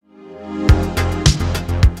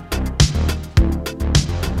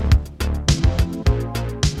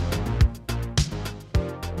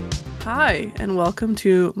Hi, and welcome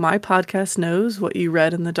to My Podcast Knows What You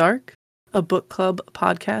Read in the Dark, a book club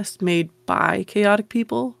podcast made by chaotic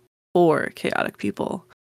people for chaotic people.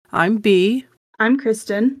 I'm B. I'm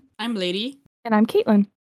Kristen. I'm Lady. And I'm Caitlin.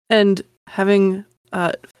 And having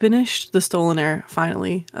finished The Stolen Heir,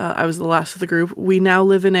 finally, I was the last of the group. We now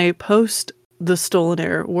live in a post The Stolen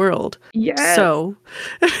Heir world. Yes. So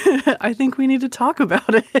I think we need to talk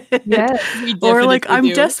about it. Yes. Or like I'm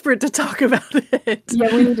desperate to talk about it.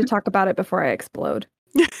 Yeah, we need to talk about it before I explode.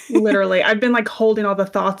 Literally, I've been like holding all the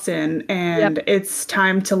thoughts in, and It's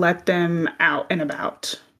time to let them out and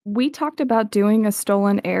about. We talked about doing a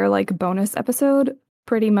Stolen Heir like bonus episode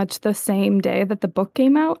pretty much the same day that the book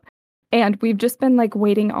came out. And we've just been like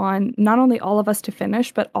waiting on not only all of us to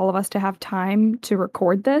finish, but all of us to have time to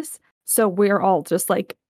record this. So we're all just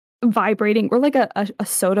like vibrating. We're like a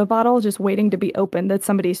soda bottle just waiting to be opened that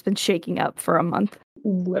somebody's been shaking up for a month.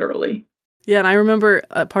 Literally. Yeah, and I remember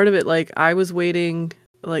part of it, like I was waiting,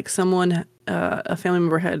 like someone, a family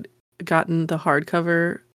member had gotten the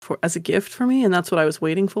hardcover as a gift for me, and that's what I was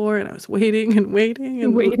waiting for, and I was waiting, and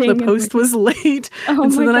the post was late,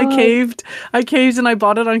 and so then God. I caved and I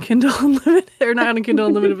bought it on Kindle Unlimited, or not on Kindle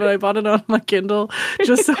Unlimited, but I bought it on my Kindle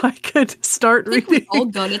just so I could start reading. We all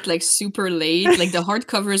got it like super late, like the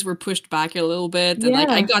hardcovers were pushed back a little bit, and like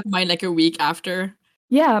I got mine like a week after.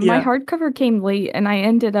 Yeah, my hardcover came late, and I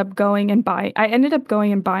ended up going and buying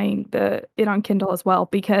it on Kindle as well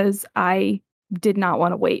because I did not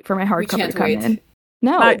want to wait for my hardcover to come in.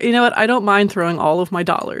 No, you know what? I don't mind throwing all of my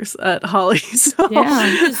dollars at Holly. So. Yeah,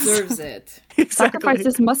 she deserves it. Exactly.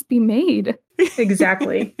 Sacrifices must be made.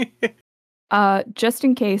 Exactly. Just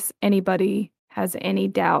in case anybody has any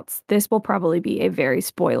doubts, this will probably be a very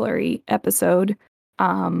spoilery episode.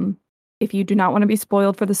 If you do not want to be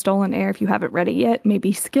spoiled for The Stolen Heir, if you haven't read it yet,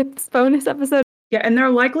 maybe skip this bonus episode. Yeah, and there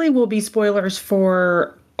likely will be spoilers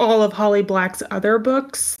for all of Holly Black's other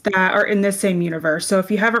books that are in this same universe. So if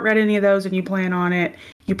you haven't read any of those and you plan on it,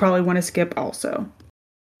 you probably want to skip also.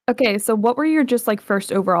 Okay, so what were your just like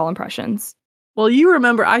first overall impressions? Well, I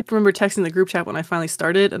remember texting the group chat when I finally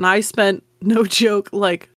started, and I spent, no joke,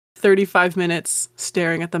 like 35 minutes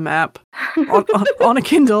staring at the map on a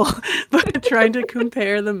Kindle, but trying to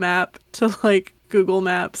compare the map to like Google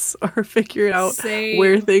Maps or figure out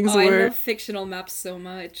where things were. I love fictional maps so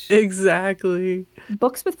much. Exactly.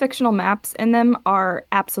 Books with fictional maps in them are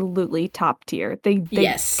absolutely top tier. They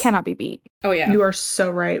cannot be beat. Oh yeah. You are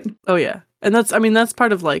so right. Oh yeah. And that's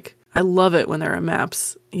part of like, I love it when there are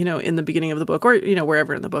maps, in the beginning of the book or,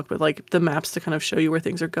 wherever in the book, but like the maps to kind of show you where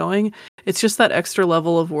things are going. It's just that extra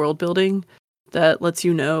level of world building that lets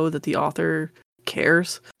you know that the author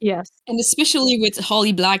cares. Yes. And especially with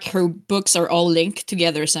Holly Black, her books are all linked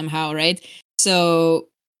together somehow, right? So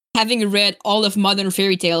having read all of modern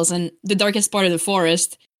fairy tales and The Darkest Part of the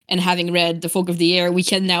Forest, and having read The Folk of the Air, we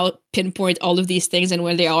can now pinpoint all of these things and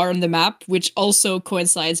where they are on the map, which also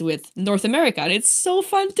coincides with North America. And it's so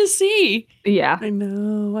fun to see. Yeah. I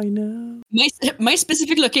know. My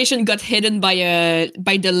specific location got hidden by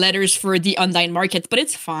the letters for the online market, but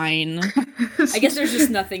it's fine. I guess there's just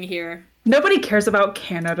nothing here. Nobody cares about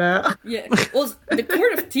Canada. Yeah. Well, the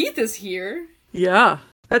Court of Teeth is here. Yeah.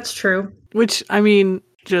 That's true. Which,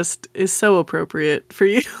 just is so appropriate for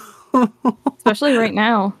you. Especially right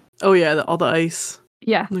now. Oh yeah, all the ice.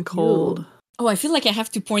 Yeah. And the cold. Ooh. Oh, I feel like I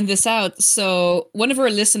have to point this out. So one of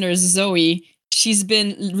our listeners, Zoe, she's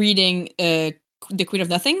been reading The Queen of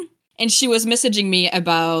Nothing, and she was messaging me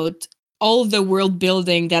about all the world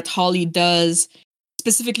building that Holly does,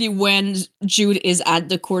 specifically when Jude is at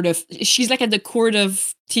the she's like at the Court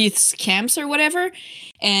of Teeth's camps or whatever,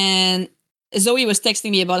 and Zoe was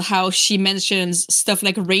texting me about how she mentions stuff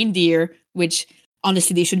like reindeer, which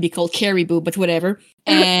honestly they should be called caribou, but whatever.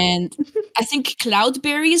 And I think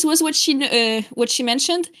cloudberries was what she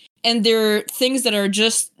mentioned. And they're things that are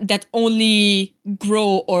that only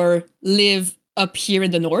grow or live up here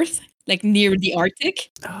in the north, like near the Arctic.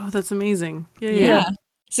 Oh, that's amazing. Yeah.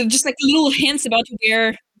 So just like little hints about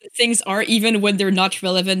where things are, even when they're not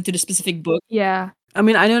relevant to the specific book. Yeah. I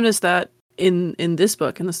noticed that in this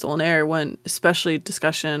book, in The Stolen Heir, when especially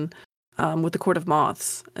discussion with the Court of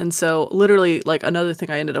Moths. And so literally like another thing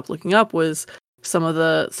I ended up looking up was some of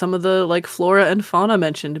the like flora and fauna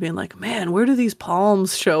mentioned, being like, man, where do these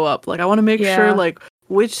palms show up? Like I want to make sure like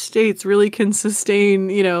which states really can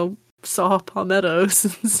sustain, saw palmettos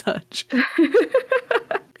and such.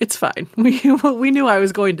 It's fine. We knew I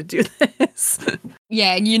was going to do this.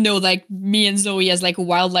 Yeah, and like me and Zoe as like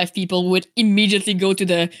wildlife people would immediately go to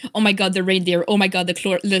the, oh my god, the reindeer, oh my god, the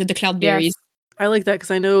cloudberries. Yes. I like that because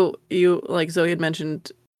I know you, like Zoe had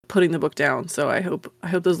mentioned, putting the book down. So I hope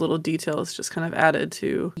those little details just kind of added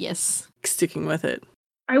to sticking with it.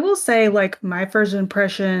 I will say, like, my first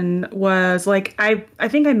impression was like, I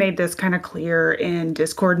think I made this kind of clear in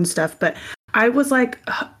Discord and stuff, but I was like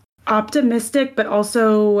optimistic, but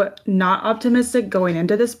also not optimistic going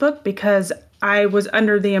into this book because I was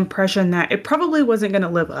under the impression that it probably wasn't going to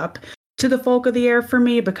live up to the Folk of the Air for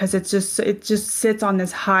me because it just sits on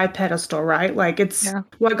this high pedestal, right? Like it's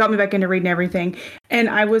what got me back into reading everything. And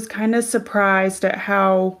I was kind of surprised at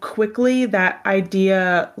how quickly that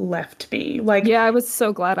idea left me. Like, yeah, I was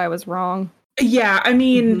so glad I was wrong. Yeah, I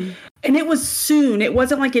mean, and it was soon. It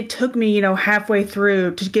wasn't like it took me, halfway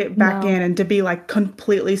through to get back in and to be like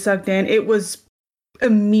completely sucked in. It was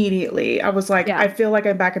immediately. I was like, I feel like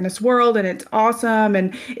I'm back in this world and it's awesome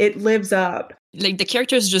and it lives up. Like the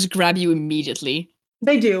characters just grab you immediately.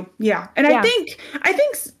 They do, yeah. And I think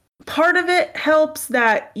part of it helps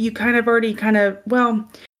that you kind of already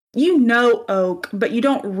Oak, but you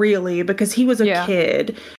don't really because he was a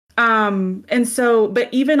kid. And so, but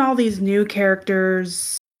even all these new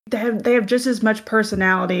characters, they have just as much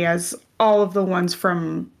personality as all of the ones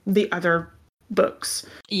from the other books.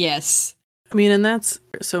 Yes. I mean, and that's,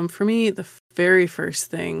 so for me, the very first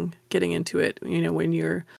thing getting into it, when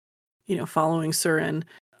you're, following Surin,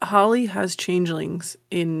 Holly has changelings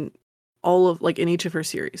in in each of her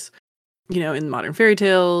series. In Modern Fairy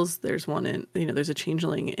Tales, there's one in, there's a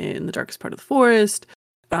changeling in The Darkest Part of the Forest.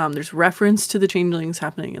 There's reference to the changelings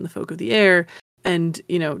happening in the Folk of the Air. And,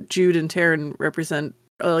 Jude and Taryn represent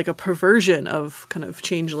like a perversion of kind of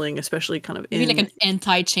changeling, especially kind of maybe like an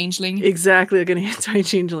anti-changeling. Exactly, like an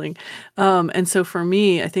anti-changeling. And so for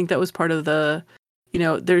me, I think that was part of the,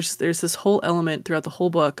 there's this whole element throughout the whole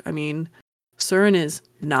book. I mean, Surin is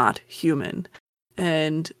not human.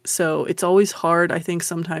 And so it's always hard, I think,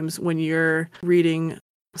 sometimes when you're reading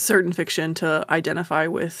certain fiction to identify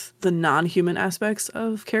with the non-human aspects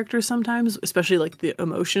of characters sometimes, especially like the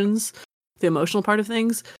emotional part of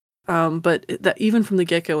things. But that even from the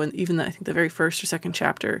get-go, and even I think the very first or second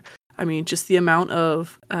chapter, I mean, just the amount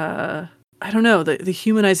of the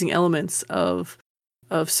humanizing elements of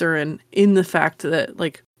Surin in the fact that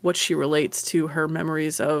like what she relates to her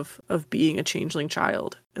memories of being a changeling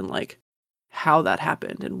child and like how that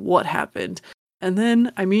happened and what happened. And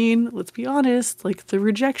then, I mean, let's be honest, like the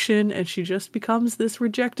rejection, and she just becomes this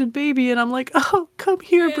rejected baby. And I'm like, oh, come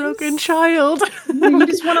here, broken child. You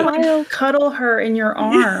just want to like cuddle her in your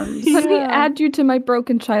arms. Let me add you to my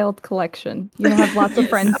broken child collection. You'll have lots of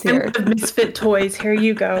friends here. Misfit toys. Here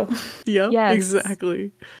you go. Yep,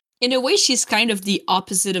 exactly. In a way, she's kind of the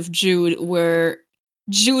opposite of Jude, where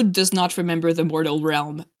Jude does not remember the mortal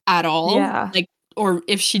realm at all. Yeah. Like, or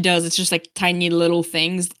if she does, it's just like tiny little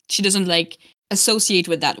things. She doesn't like associate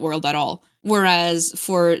with that world at all. Whereas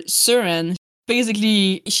for Surin,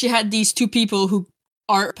 basically she had these two people who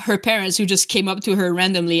are her parents who just came up to her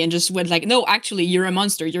randomly and just went like, no, actually, you're a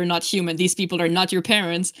monster. You're not human. These people are not your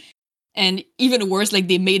parents. And even worse, like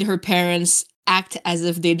they made her parents act as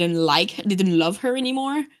if they didn't love her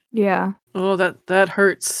anymore. Yeah. Oh, that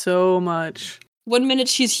hurts so much. One minute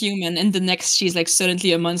she's human and the next she's like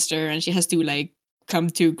suddenly a monster and she has to like come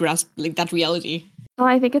to grasp like that reality. Well,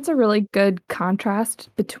 I think it's a really good contrast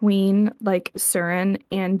between like Surin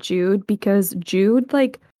and Jude because Jude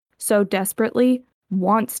like so desperately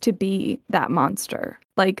wants to be that monster.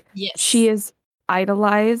 Like she is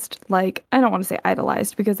idolized, like I don't want to say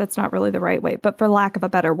idolized because that's not really the right way, but for lack of a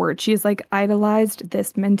better word, she's like idolized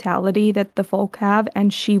this mentality that the folk have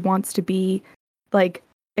and she wants to be like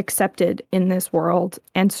accepted in this world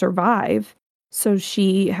and survive. So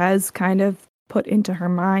she has kind of put into her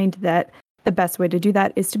mind that the best way to do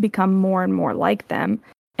that is to become more and more like them.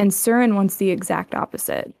 And Surin wants the exact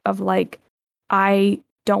opposite of like, I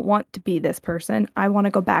don't want to be this person. I want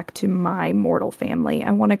to go back to my mortal family. I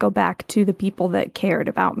want to go back to the people that cared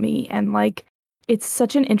about me. And like, it's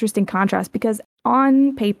such an interesting contrast because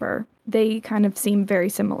on paper, they kind of seem very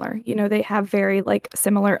similar. You know, they have very like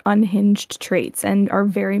similar unhinged traits and are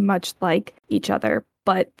very much like each other.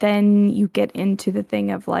 But then you get into the thing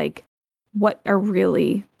of like, what are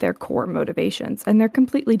really their core motivations? And they're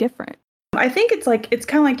completely different. I think it's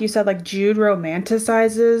kind of like you said, like Jude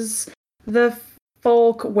romanticizes the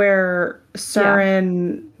folk where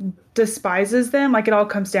Surin despises them. Like it all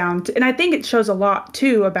comes down to, and I think it shows a lot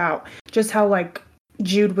too about just how like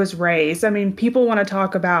Jude was raised. I mean, people want to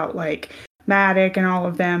talk about like Matic and all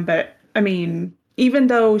of them, but I mean, even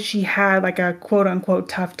though she had like a quote unquote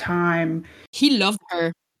tough time, he loved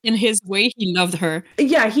her. In his way, he loved her.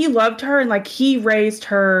 Yeah, he loved her and like he raised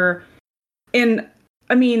her in,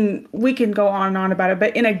 I mean, we can go on and on about it,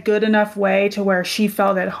 but in a good enough way to where she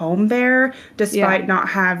felt at home there, despite not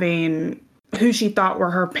having who she thought were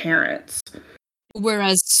her parents.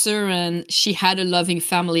 Whereas Surin, she had a loving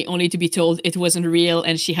family only to be told it wasn't real,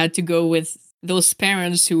 and she had to go with those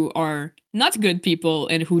parents who are not good people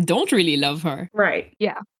and who don't really love her. Right.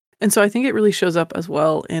 Yeah. And so I think it really shows up as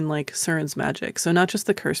well in like Surin's magic. So not just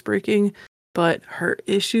the curse breaking, but her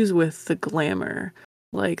issues with the glamour.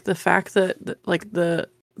 Like the fact that like the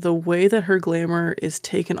way that her glamour is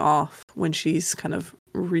taken off when she's kind of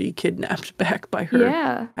re-kidnapped back by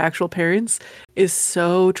her actual parents is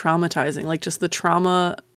so traumatizing. Like just the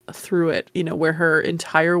trauma through it, you know, where her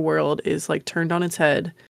entire world is like turned on its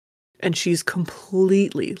head and she's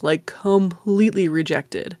completely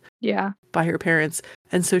rejected by her parents.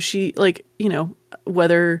 And so she, like, you know,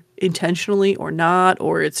 whether intentionally or not,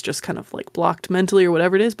 or it's just kind of like blocked mentally or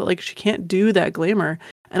whatever it is, but like she can't do that glamour.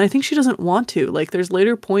 And I think she doesn't want to. Like there's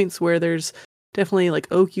later points where there's definitely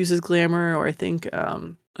like Oak uses glamour, or I think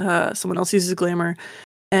someone else uses glamour,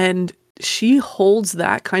 and she holds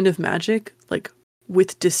that kind of magic like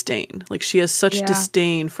with disdain. Like she has such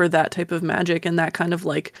disdain for that type of magic and that kind of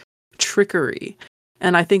like trickery.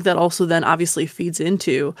 And I think that also then obviously feeds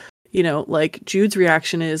into, you know, like Jude's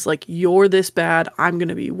reaction is like, you're this bad, I'm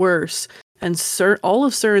gonna be worse. And all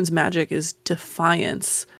of Surin's magic is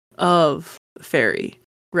defiance of fairy,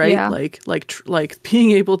 right? Yeah. Like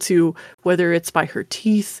being able to, whether it's by her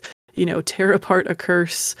teeth, you know, tear apart a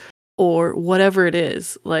curse or whatever it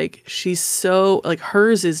is, like she's so like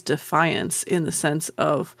hers is defiance in the sense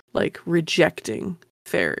of like rejecting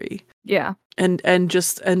fairy. Yeah.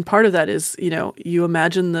 And part of that is, you know, you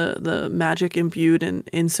imagine the magic imbued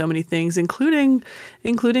in so many things, including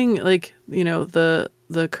like, you know, the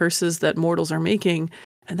curses that mortals are making,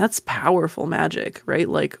 and that's powerful magic, right?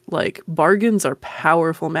 Like bargains are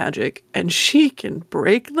powerful magic, and she can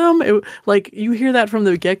break them. Like you hear that from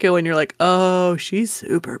the get-go and you're like, oh, she's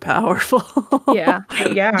super powerful. Yeah.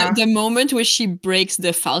 The moment where she breaks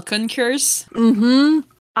the falcon curse. Mm-hmm.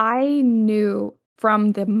 I knew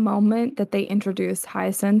from the moment that they introduced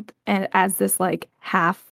Hyacinth and as this like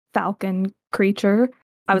half falcon creature,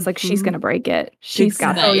 I was like, she's gonna break it. She's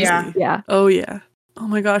got it. Oh yeah. Yeah. Oh yeah. Oh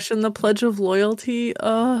my gosh, and the Pledge of Loyalty.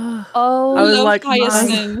 Oh, I was like,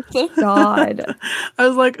 Hyacinth. God. I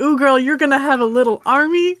was like, ooh, girl, you're gonna have a little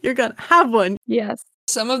army. You're gonna have one. Yes.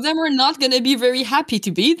 Some of them are not going to be very happy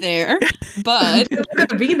to be there, but They're going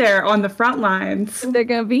to be there on the front lines. They're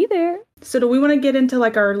gonna be there. So do we want to get into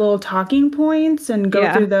like our little talking points and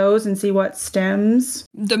go through those and see what stems?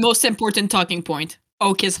 The most important talking point.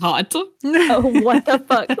 Oak is hot. Oh, what the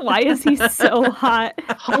fuck? Why is he so hot?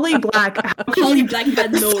 Holly Black. Holly Black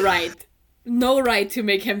had no right to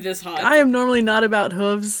make him this hot. I am normally not about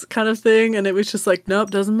hooves kind of thing, and it was just like, nope,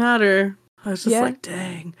 doesn't matter. I was just like,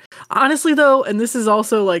 dang. Honestly, though, and this is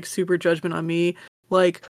also like super judgment on me,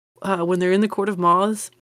 like when they're in the Court of Moths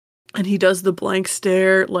and he does the blank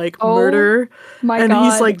stare, like murder, and God.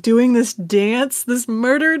 he's like doing this dance, this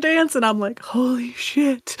murder dance, and I'm like, holy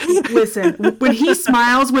shit. Listen, when he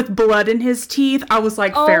smiles with blood in his teeth, I was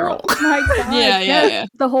like feral. Oh my God. Yeah.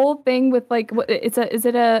 The whole thing with like,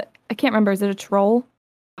 I can't remember, is it a troll?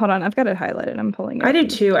 Hold on, I've got it highlighted. I'm pulling it. I did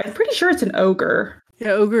too. I'm pretty sure it's an ogre.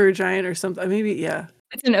 Yeah, ogre or giant or something. Maybe, yeah.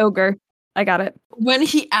 It's an ogre. I got it. When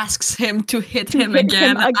he asks him to hit him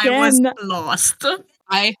again, I was lost.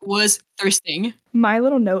 I was thirsting. My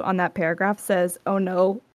little note on that paragraph says, oh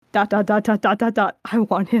no, ... I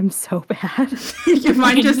want him so bad.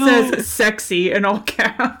 Mine just says sexy in all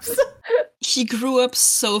caps. He grew up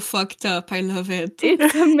so fucked up. I love it.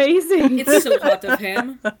 It's amazing. It's so hot of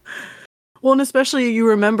him. Well, and especially you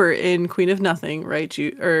remember in Queen of Nothing, right?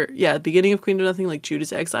 Beginning of Queen of Nothing, like Jude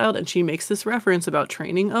is exiled, and she makes this reference about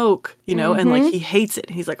training Oak, you know, and like he hates it.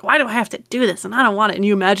 He's like, why do I have to do this? And I don't want it. And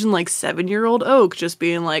you imagine like 7-year-old Oak just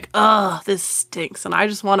being like, oh, this stinks. And I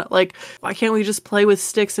just want to, like, why can't we just play with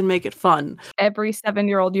sticks and make it fun? Every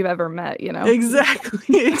 7-year-old you've ever met, you know?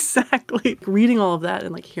 Exactly. Reading all of that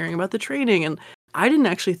and like hearing about the training. And I didn't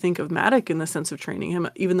actually think of Madoc in the sense of training him,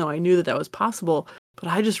 even though I knew that was possible. But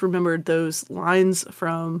I just remembered those lines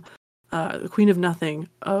from the Queen of Nothing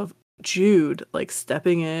of Jude, like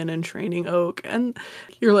stepping in and training Oak. And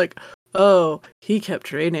you're like, oh, he kept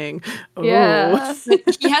training. Oh. Yeah.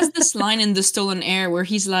 He has this line in The Stolen Heir where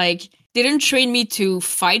he's like, they didn't train me to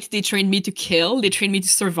fight, they trained me to kill, they trained me to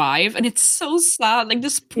survive. And it's so sad, like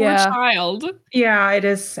this poor child. Yeah, it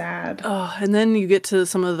is sad. Oh, and then you get to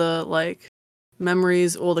some of the like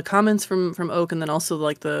memories, the comments from Oak, and then also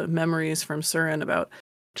like the memories from Surin about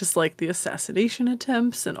just like the assassination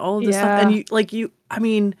attempts and all of this stuff.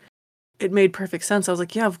 And it made perfect sense. I was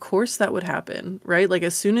like, yeah, of course that would happen, right? Like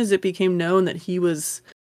as soon as it became known that he was,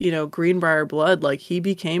 you know, Greenbrier blood, like he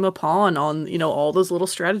became a pawn on, you know, all those little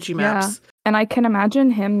strategy maps. And I can imagine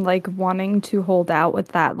him like wanting to hold out with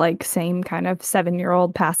that like same kind of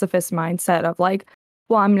 7-year-old pacifist mindset of like,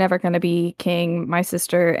 well, I'm never going to be king. My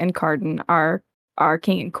sister and Carden are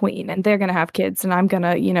king and queen, and they're going to have kids, and I'm going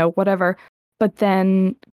to, whatever. But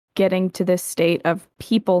then getting to this state of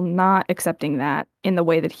people not accepting that in the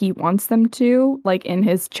way that he wants them to, like in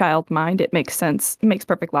his child mind, it makes sense. It makes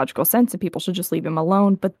perfect logical sense, and people should just leave him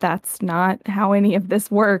alone. But that's not how any of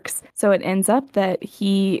this works. So it ends up that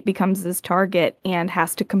he becomes this target and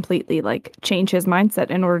has to completely like change his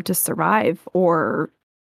mindset in order to survive, or,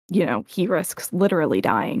 he risks literally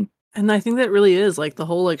dying. And I think that really is like the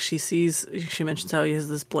whole, like she mentions how he has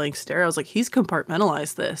this blank stare. I was like, he's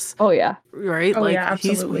compartmentalized this. Oh yeah. Right? Oh, like yeah,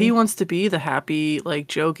 absolutely. he wants to be the happy, like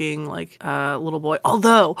joking, like little boy.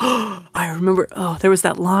 Although I remember, there was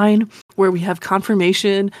that line where we have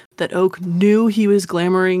confirmation that Oak knew he was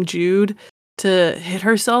glamoring Jude to hit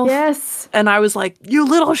herself. Yes. And I was like, you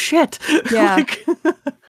little shit. Yeah.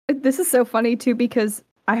 This is so funny too, because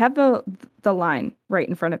I have the line right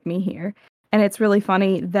in front of me here. And it's really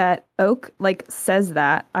funny that Oak, like, says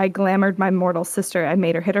that, I glamored my mortal sister, I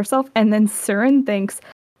made her hit herself. And then Surin thinks,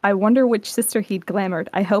 I wonder which sister he'd glamored.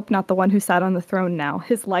 I hope not the one who sat on the throne now,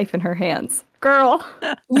 his life in her hands. Girl.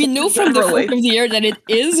 We know from the Folk of the Air that it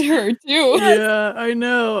is her, too. Yeah, I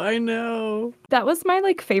know. That was my,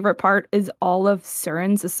 like, favorite part, is all of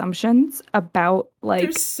Surin's assumptions about, like...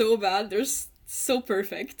 They're so bad. They're so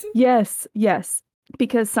perfect. Yes.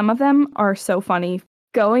 Because some of them are so funny.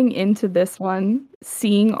 Going into this one,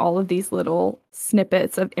 seeing all of these little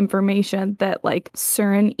snippets of information that like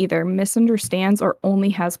Surin either misunderstands or only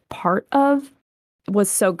has part of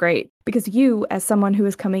was so great. Because you, as someone who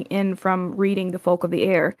is coming in from reading The Folk of the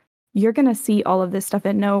Air, you're going to see all of this stuff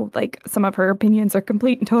and know like some of her opinions are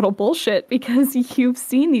complete and total bullshit because you've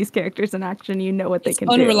seen these characters in action. You know what they can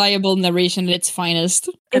do. Unreliable narration at its finest.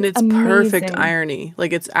 And it's amazing. Perfect irony.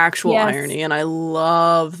 Like it's actual irony. And I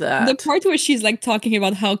love that. The part where she's like talking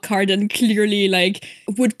about how Carden clearly like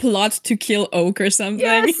would plot to kill Oak or something.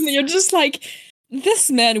 Yes. And you're just like,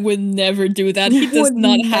 this man would never do that. He does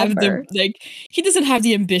not have he doesn't have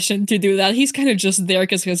the ambition to do that. He's kind of just there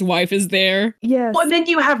because his wife is there. Yes. Well, then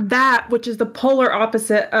you have that, which is the polar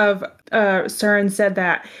opposite of Surin said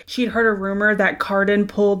that she'd heard a rumor that Carden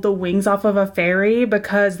pulled the wings off of a fairy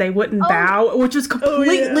because they wouldn't bow, which is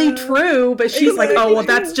completely true. But she's like, oh, well,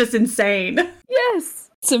 that's just insane. Yes.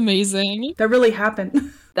 It's amazing. That really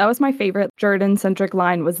happened. That was my favorite Jordan-centric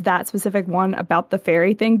line, was that specific one about the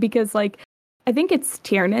fairy thing, because like, I think it's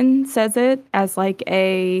Tiernan says it as like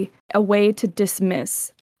a way to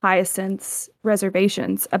dismiss Hyacinth's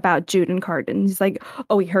reservations about Jude and Carden. He's like,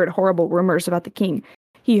 oh, he heard horrible rumors about the king.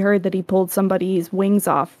 He heard that he pulled somebody's wings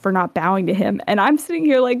off for not bowing to him. And I'm sitting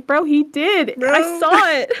here like, bro, he did. Bro. I saw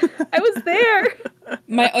it. I was there.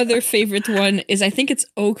 My other favorite one is, I think it's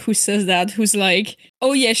Oak who says that, who's like,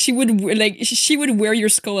 oh yeah, she would wear your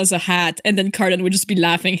skull as a hat, and then Carden would just be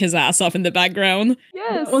laughing his ass off in the background.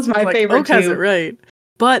 Yes. That was my favorite Oak too. has it right.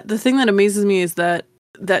 But the thing that amazes me is that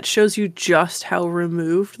shows you just how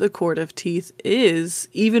removed the Court of Teeth is,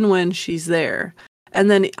 even when she's there. And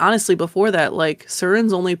then honestly, before that, like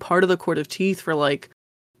Surin's only part of the Court of Teeth for like,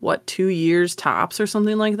 2 years tops or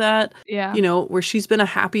something like that? Yeah. Where she's been a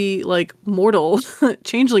happy, like, mortal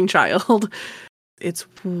changeling child. It's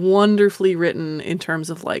wonderfully written in terms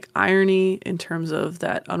of like irony, in terms of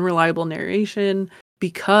that unreliable narration,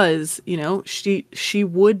 because, she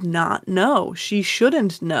would not know. She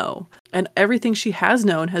shouldn't know. And everything she has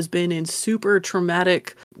known has been in super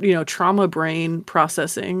traumatic, trauma brain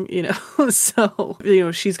processing, So,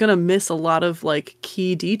 she's going to miss a lot of like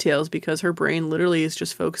key details because her brain literally is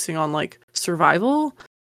just focusing on like survival.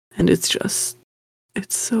 And it's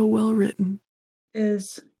so well written.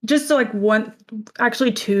 Is just so like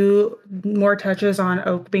two more touches on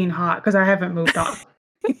Oak being hot, because I haven't moved on.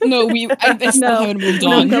 No, I still haven't moved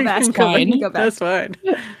on. Go back. Go back. That's fine.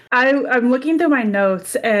 I'm looking through my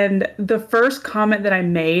notes, and the first comment that I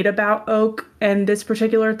made about Oak and this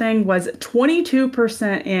particular thing was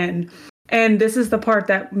 22% in. And this is the part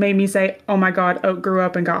that made me say, oh my God, Oak grew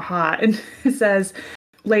up and got hot. And it says,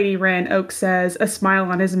 Lady Wren, Oak says, a smile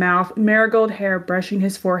on his mouth, marigold hair brushing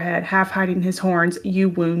his forehead, half hiding his horns, you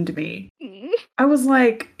wound me. I was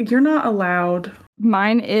like, you're not allowed.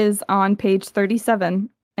 Mine is on page 37.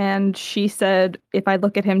 And she said, if I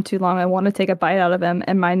look at him too long, I want to take a bite out of him.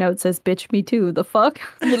 And my note says, bitch, me too. The fuck?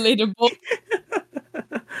 Relatable.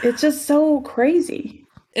 It's just so crazy.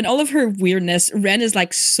 In all of her weirdness, Wren is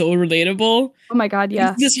like so relatable. Oh my God,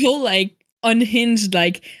 yeah. This whole like unhinged,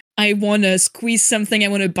 like, I want to squeeze something, I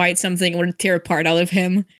want to bite something, I want to tear a part out of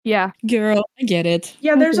him. Yeah. Girl, I get it.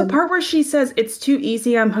 Yeah, there's a part where she says, it's too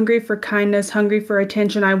easy. I'm hungry for kindness, hungry for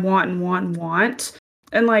attention. I want and want and want.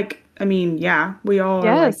 And like, I mean, yeah, we all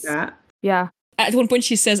are like Yes. that. Yeah. At one point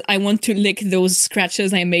she says, I want to lick those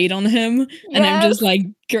scratches I made on him. And I'm just like,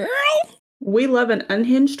 girl. We love an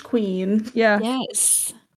unhinged queen. Yeah.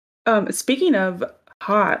 Yes. Speaking of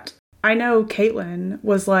hot, I know Caitlin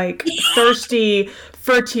was like thirsty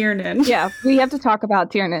for Tiernan. Yeah, we have to talk about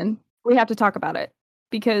Tiernan. We have to talk about it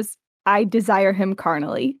because I desire him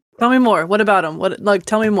carnally. Tell me more. What about him?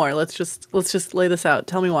 Tell me more. Let's just lay this out.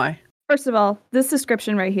 Tell me why. First of all, this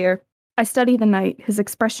description right here. I study the night. His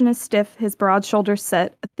expression is stiff, his broad shoulders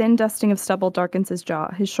set, a thin dusting of stubble darkens his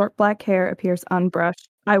jaw. His short black hair appears unbrushed.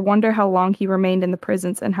 I wonder how long he remained in the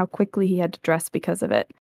prisons and how quickly he had to dress because of it.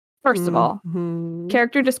 First of all,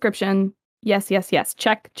 character description, yes.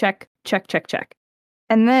 Check.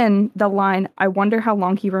 And then the line, I wonder how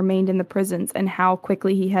long he remained in the prisons and how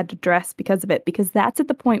quickly he had to dress because of it. Because that's at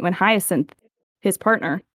the point when Hyacinth, his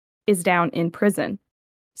partner, is down in prison.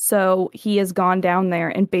 So he has gone down there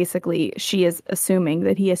and basically she is assuming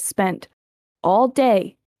that he has spent all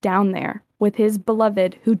day down there with his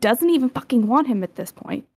beloved who doesn't even fucking want him at this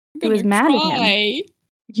point. Who is mad at him.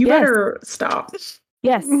 You better stop.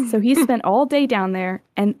 Yes, so he spent all day down there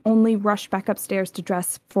and only rushed back upstairs to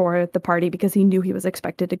dress for the party because he knew he was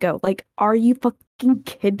expected to go. Like, are you fucking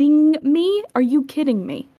kidding me? Are you kidding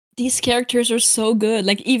me? These characters are so good.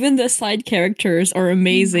 Like, even the side characters are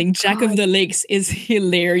amazing. Oh Jack of the Lakes is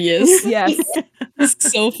hilarious. Yes.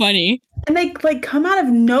 It's so funny. And they like come out of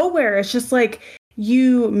nowhere. It's just like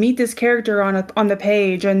you meet this character on the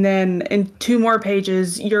page and then in 2 more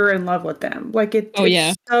pages you're in love with them. Like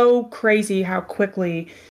it's so crazy how quickly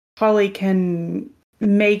Holly can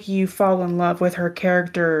make you fall in love with her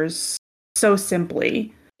characters so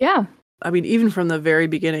simply. Yeah. I mean, even from the very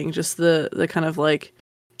beginning, just the kind of like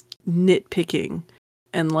nitpicking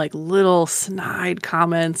and like little snide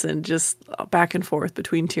comments and just back and forth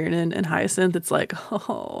between Tiernan and Hyacinth. It's like,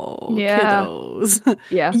 kiddos.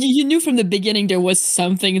 Yeah. You knew from the beginning there was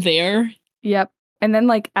something there. Yep. And then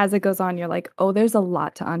like as it goes on, you're like, oh, there's a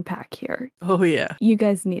lot to unpack here. Oh, yeah. You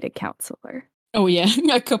guys need a counselor. Oh, yeah.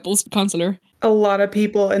 A couples counselor. A lot of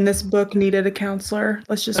people in this book needed a counselor.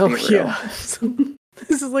 Let's just be real. Yeah.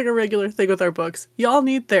 This is like a regular thing with our books. Y'all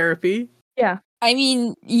need therapy. Yeah. I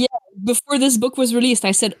mean, yeah, before this book was released,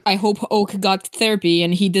 I said, I hope Oak got therapy,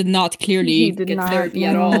 and he did not clearly Get therapy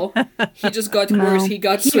at all. He just got worse. He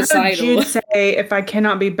got suicidal. Jude say, if I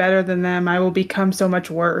cannot be better than them, I will become so much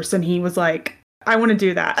worse. And he was like, I want to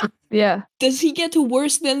do that. Yeah. Does he get to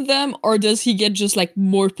worse than them, or does he get just like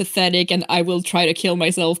more pathetic and I will try to kill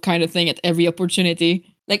myself kind of thing at every opportunity?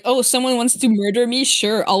 Like, oh, someone wants to murder me?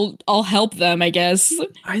 Sure, I'll help them, I guess.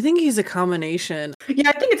 I think he's a combination. Yeah,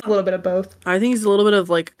 I think it's a little bit of both. I think he's a little bit of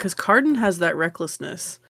like, because Carden has that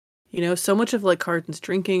recklessness. You know, so much of like Carden's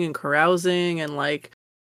drinking and carousing and like,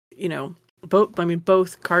 you know,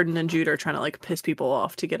 both Carden and Jude are trying to like piss people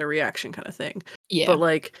off to get a reaction kind of thing. Yeah. But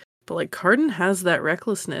like Carden has that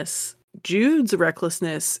recklessness. Jude's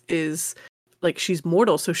recklessness is like she's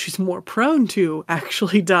mortal, so she's more prone to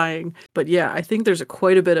actually dying. But yeah, I think there's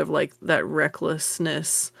quite a bit of like that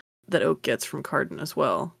recklessness that Oak gets from Carden as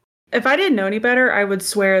well. If I didn't know any better, I would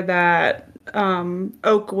swear that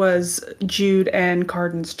Oak was Jude and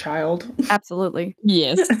Carden's child. Absolutely.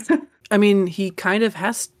 Yes. I mean, he kind of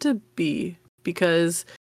has to be because,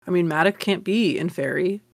 I mean, Maddox can't be in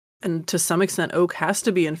Fairy. And to some extent, Oak has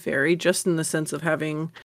to be in Fairy, just in the sense of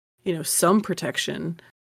having, you know, some protection.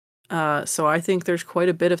 So I think there's quite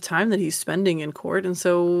a bit of time that he's spending in court. And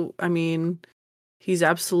so, I mean, he's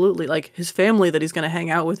absolutely, like, his family that he's going to hang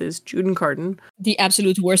out with is Jude and Carden. The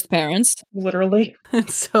absolute worst parents. Literally. And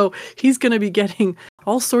so he's going to be getting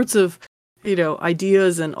all sorts of, you know,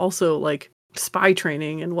 ideas and also, like, spy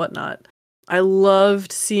training and whatnot. I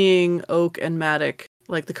loved seeing Oak and Maddox,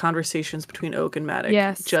 like, the conversations between Oak and Maddox.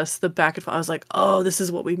 Yes. Just the back and forth. I was like, oh, this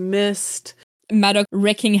is what we missed. Maddox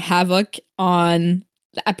wreaking havoc on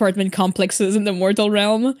the apartment complexes in the mortal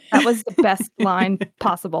realm. That was the best line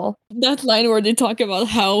possible. That line where they talk about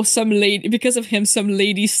how some lady, because of him, some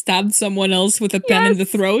lady stabbed someone else with a pen in the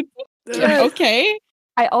throat. Yes. Okay.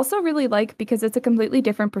 I also really like, because it's a completely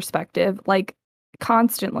different perspective, like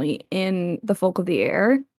constantly in The Folk of the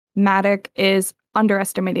Air, Maddox is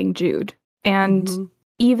underestimating Jude. And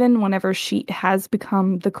even whenever she has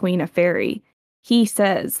become the Queen of Fairy, he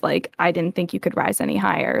says, like, I didn't think you could rise any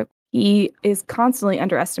higher. He is constantly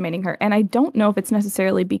underestimating her. And I don't know if it's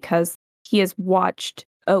necessarily because he has watched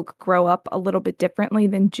Oak grow up a little bit differently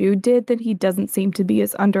than Jude did, that he doesn't seem to be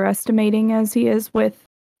as underestimating as he is with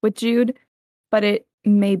with Jude, but it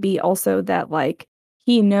may be also that like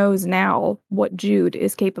he knows now what Jude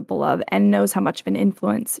is capable of and knows how much of an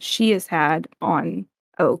influence she has had on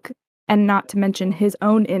Oak, and not to mention his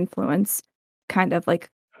own influence kind of like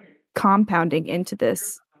compounding into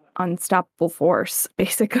this unstoppable force,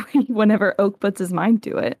 basically, whenever Oak puts his mind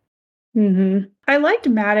to it. I liked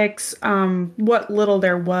Maddox, what little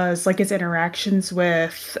there was, like his interactions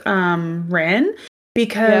with Ren,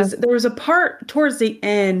 because there was a part towards the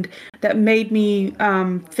end that made me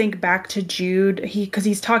think back to Jude. Because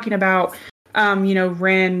he's talking about,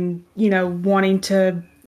 Ren, wanting to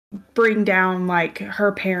bring down like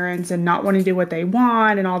her parents and not wanting to do what they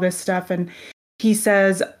want and all this stuff. And he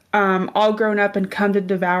says, all grown up and come to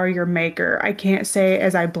devour your maker. I can't say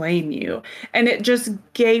as I blame you. And it just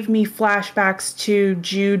gave me flashbacks to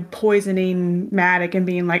Jude poisoning Maddox and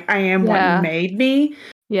being like, I am what you made me.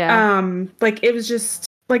 Yeah. Like it was just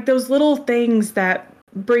like those little things that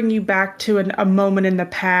bring you back to a moment in the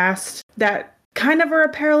past that kind of are a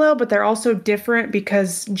parallel, but they're also different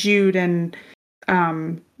because Jude and,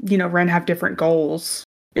 Ren have different goals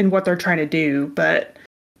in what they're trying to do. But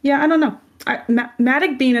yeah, I don't know.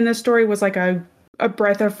 Maddox being in this story was like a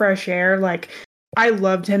breath of fresh air. Like I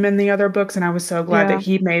loved him in the other books, and I was so glad that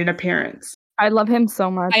he made an appearance. I love him so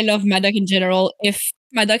much. I love Maddox in general. If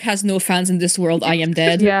Maddox has no fans in this world, I am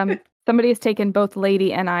dead. Yeah, somebody has taken both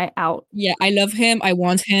Lady and I out. Yeah, I love him. I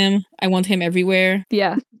want him. I want him everywhere.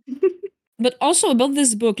 Yeah. But also about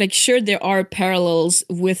this book, like sure there are parallels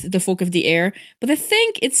with The Folk of the Air, but I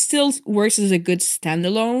think it still works as a good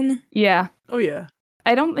standalone. Yeah. Oh yeah.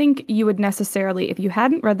 I don't think you would necessarily, if you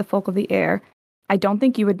hadn't read The Folk of the Air, I don't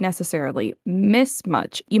think you would necessarily miss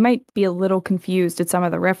much. You might be a little confused at some of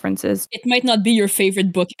the references. It might not be your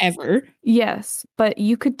favorite book ever. Yes, but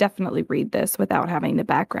you could definitely read this without having the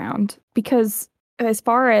background. Because as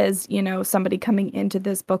far as, somebody coming into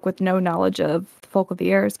this book with no knowledge of The Folk of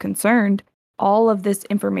the Air is concerned, all of this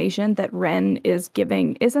information that Ren is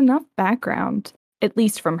giving is enough background, at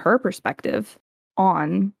least from her perspective,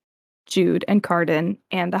 on Jude and Cardan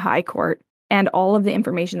and the High Court, and all of the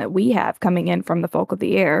information that we have coming in from the Folk of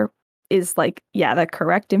the Air is like, the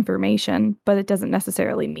correct information, but it doesn't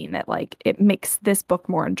necessarily mean that like it makes this book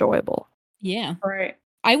more enjoyable. Yeah. Right.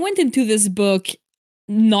 I went into this book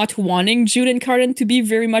not wanting Jude and Cardan to be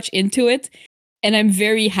very much into it, and I'm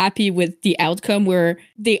very happy with the outcome where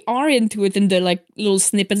they are into it, and the like little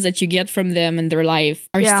snippets that you get from them and their life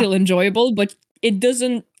are still enjoyable, but it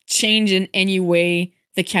doesn't change in any way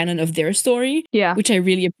the canon of their story, which I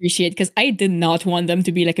really appreciate, because I did not want them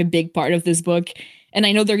to be like a big part of this book. And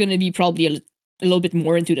I know they're going to be probably a little bit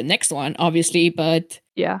more into the next one, obviously, but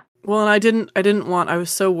well, and I was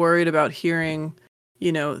so worried about hearing,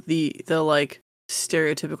 the like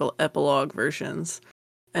stereotypical epilogue versions.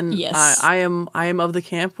 And I am of the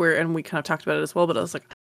camp where, and we kind of talked about it as well, but I was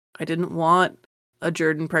like, I didn't want a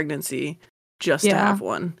Jordan pregnancy just to have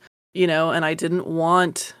one, and I didn't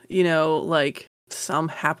want, like some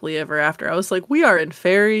happily ever after. I was like, we are in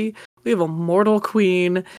fairy, we have a mortal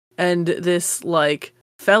queen, and this like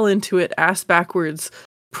fell into it ass backwards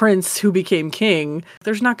prince who became king.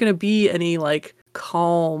 There's not going to be any like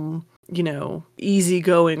calm,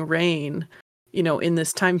 easygoing reign, in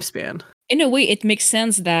this time span. In a way, it makes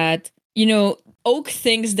sense that, Oak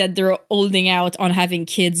thinks that they're holding out on having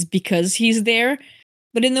kids because he's there.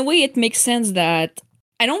 But in a way, it makes sense that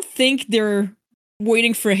I don't think they're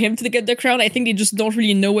waiting for him to get the crown. I think they just don't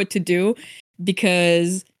really know what to do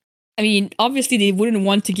because, obviously they wouldn't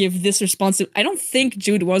want to give this responsibility. I don't think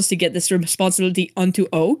Jude wants to get this responsibility onto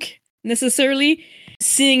Oak, necessarily,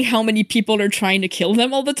 seeing how many people are trying to kill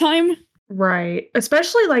them all the time. Right.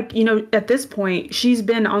 Especially like, at this point, she's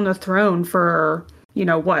been on the throne for,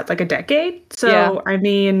 like a decade? So,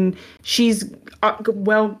 she's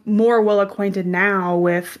more well acquainted now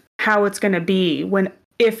with how it's going to be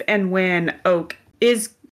if and when Oak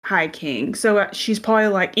is High King. So she's probably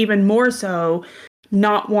like even more so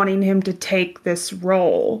not wanting him to take this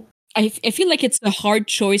role. I feel like it's a hard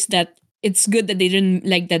choice that it's good that they didn't,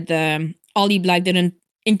 like that the Ollie Black didn't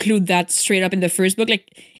include that straight up in the first book.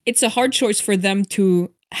 Like, it's a hard choice for them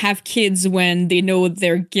to have kids when they know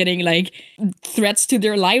they're getting like threats to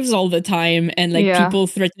their lives all the time and like people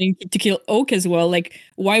threatening to kill Oak as well. Like,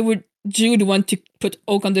 why would Jude want to put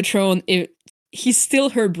Oak on the throne if he's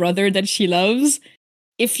still her brother that she loves?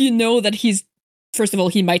 If you know that he's, first of all,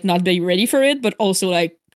 he might not be ready for it, but also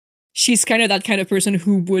like she's kind of that kind of person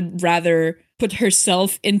who would rather put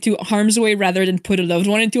herself into harm's way rather than put a loved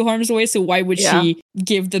one into harm's way. So why would she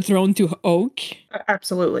give the throne to Oak?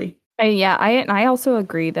 Absolutely. I also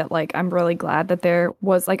agree that like I'm really glad that there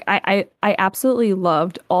was like I absolutely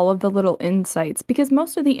loved all of the little insights because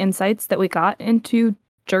most of the insights that we got into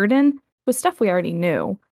Jordan was stuff we already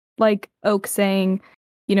knew. Like Oak saying,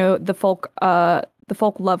 the folk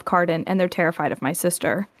love Carden and they're terrified of my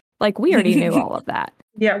sister. Like we already knew all of that.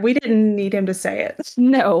 Yeah, we didn't need him to say it.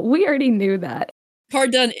 No, we already knew that.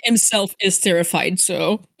 Carden himself is terrified,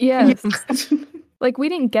 so Yes. Like we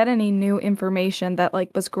didn't get any new information that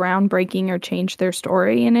like was groundbreaking or changed their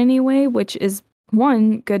story in any way, which is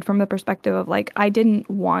one good from the perspective of like I didn't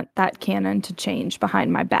want that canon to change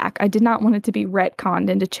behind my back. I did not want it to be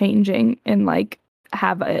retconned into changing and like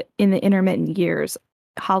have a in the intermittent years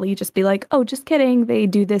Holly just be like, "Oh, just kidding. They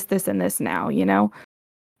do this, this, and this now," you know?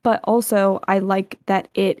 But also I like that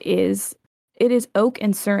it is Oak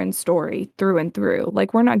and Surin's story through and through.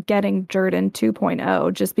 Like we're not getting Jordan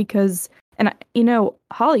 2.0 just because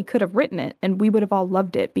Holly could have written it and we would have all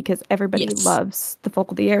loved it because everybody loves the Folk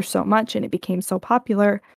of the Air so much and it became so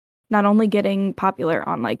popular. Not only getting popular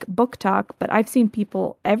on like Book Talk, but I've seen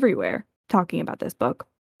people everywhere talking about this book.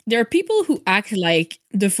 there are people who act like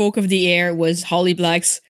The Folk of the Air was Holly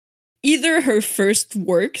Black's either her first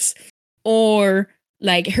works or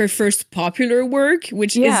like her first popular work,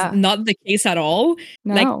 which is not the case at all.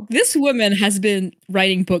 No. Like this woman has been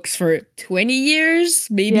writing books for 20 years,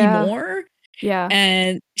 maybe more. Yeah.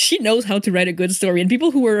 And she knows how to write a good story. And people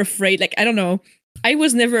who were afraid, like, I don't know, I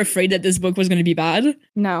was never afraid that this book was going to be bad.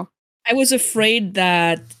 No. I was afraid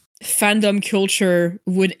that fandom culture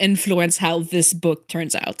would influence how this book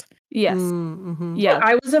turns out. Yes. Mm-hmm. Yeah. What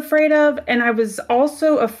I was afraid of, and I was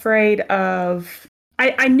also afraid of,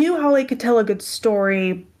 I knew Holly could tell a good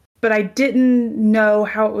story, but I didn't know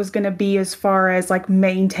how it was going to be as far as like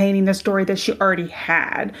maintaining the story that she already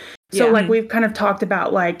had. So like we've kind of talked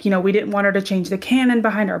about like, we didn't want her to change the canon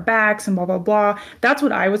behind our backs and blah, blah, blah. That's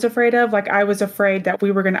what I was afraid of. Like I was afraid that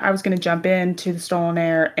I was going to jump into the Stolen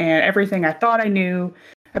Heir and everything I thought I knew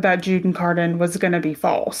about Jude and Carden was going to be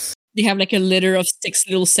false. They have like a litter of 6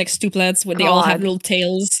 little sextuplets where they all have little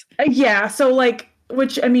tails. Yeah. So like,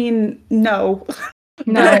 which I mean, no.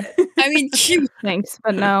 No. I mean, cute. Thanks,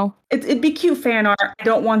 but no. It'd be cute fan art. I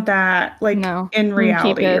don't want that like in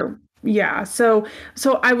reality. So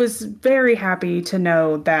I was very happy to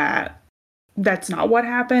know that that's not what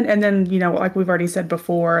happened. And then, like we've already said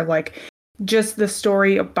before, like just the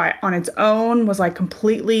story on its own was like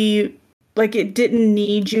completely like it didn't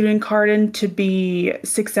need Jude and Carden to be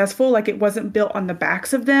successful. Like it wasn't built on the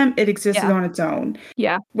backs of them. It existed on its own.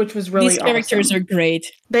 Yeah. Which was really These characters awesome. are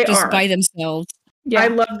great. They just are. by themselves. Yeah. I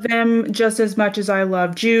love them just as much as I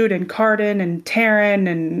love Jude and Carden and Taryn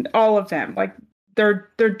and all of them. Like they're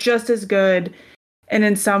just as good and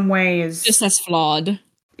in some ways just as flawed.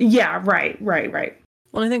 Yeah, right.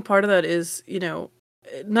 Well, I think part of that is,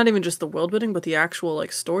 not even just the world building, but the actual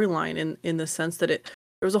like storyline in the sense that there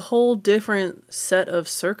was a whole different set of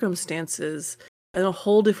circumstances and a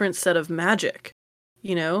whole different set of magic,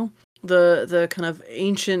 the kind of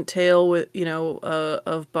ancient tale with,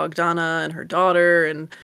 of Bogdana and her daughter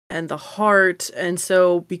and the heart. And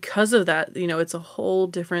so because of that, it's a whole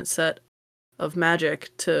different set of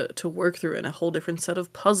magic to work through and a whole different set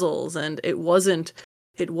of puzzles. And it wasn't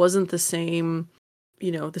the same,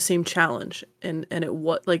 the same challenge. And it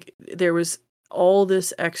was like, there was all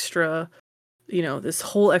this extra, this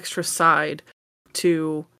whole extra side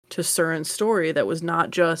to Surin's story that was not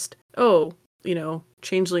just,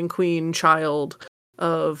 changeling queen child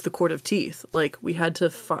of the Court of Teeth. Like we had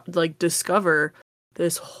to discover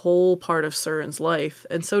this whole part of Surin's life,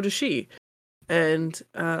 and so does she. And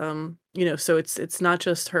so it's not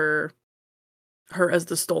just her as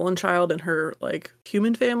the stolen child and her like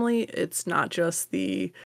human family. It's not just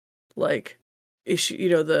the like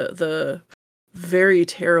issue, the very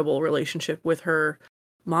terrible relationship with her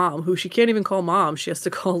mom, who she can't even call mom. She has to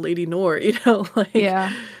call Lady Nor,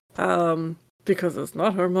 because it's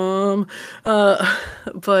not her mom.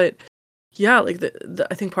 But yeah, like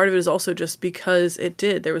I think part of it is also just because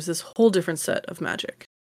there was this whole different set of magic,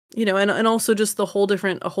 and also just a whole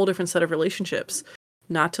different set of relationships.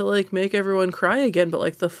 Not to like make everyone cry again, but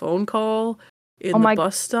like the phone call in the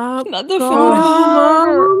bus stop. Not the phone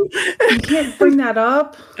call. You can't bring that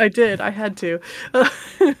up. I did. I had to.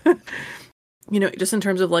 Just in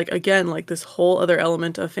terms of like, again, like this whole other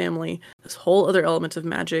element of family, this whole other element of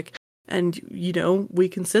magic. And, we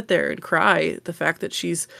can sit there and cry the fact that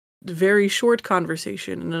she's very short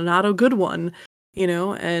conversation and not a good one,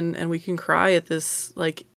 and we can cry at this,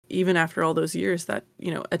 like, even after all those years, that,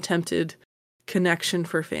 attempted connection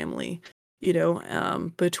for family,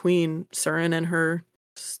 between Surin and her,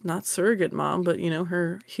 not surrogate mom, but,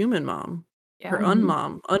 her human mom. Her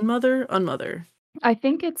Mhm. unmother. I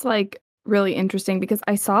think it's like really interesting because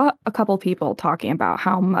I saw a couple people talking about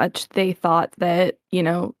how much they thought that,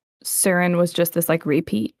 Surin was just this like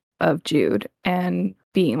repeat of Jude and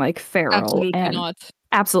being like feral, Absolutely and not.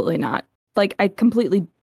 absolutely not. Like I completely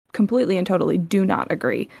and totally do not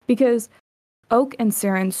agree because Oak and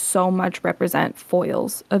Surin so much represent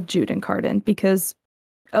foils of Jude and Cardan because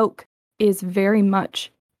Oak is very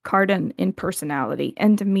much Cardan in personality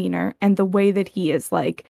and demeanor and the way that he is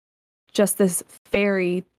like just this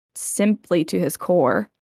fairy simply to his core,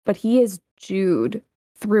 but he is Jude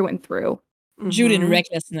through and through. Jude in Mhm.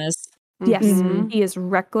 recklessness. Yes, Mhm. he is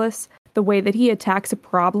reckless. The way that he attacks a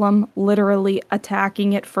problem, literally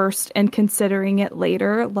attacking it first and considering it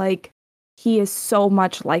later, like he is so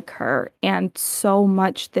much like her and so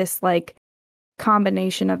much this like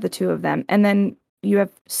combination of the two of them. And then you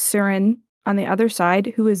have Surin on the other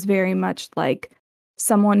side, who is very much like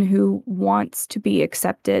someone who wants to be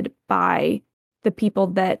accepted by the people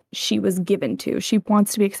that she was given to. She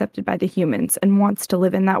wants to be accepted by the humans and wants to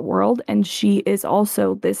live in that world. And she is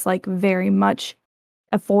also this like very much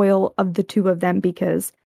a foil of the two of them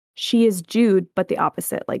because she is Jude, but the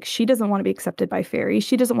opposite. Like she doesn't want to be accepted by fairies.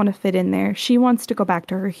 She doesn't want to fit in there. She wants to go back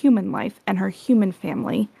to her human life and her human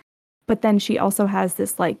family. But then she also has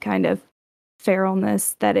this like kind of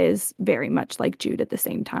feralness that is very much like Jude at the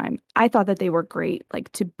same time. I thought that they were great,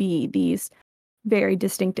 like to be these very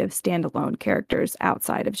distinctive standalone characters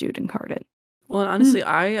outside of Jude and Cardan. Well, and honestly,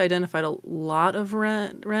 I identified a lot of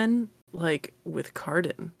Ren like with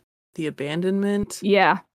Cardan. The abandonment,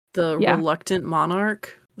 Yeah, the yeah. reluctant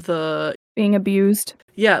monarch, the Being abused.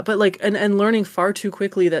 yeah, but like and learning far too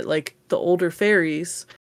quickly that like the older fairies,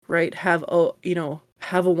 right, have a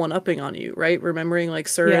one-upping on you, right? Remembering like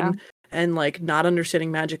Surin and like not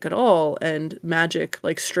understanding magic at all and magic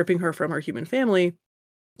like stripping her from her human family,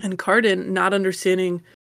 and Cardan not understanding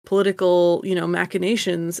political,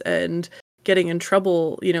 machinations and getting in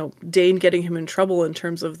trouble, Dane getting him in trouble in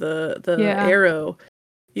terms of the arrow,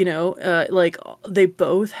 like they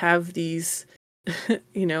both have these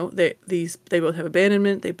they both have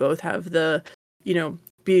abandonment, they both have the,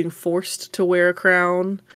 being forced to wear a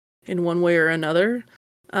crown in one way or another,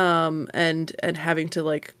 and having to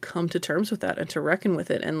like come to terms with that and to reckon with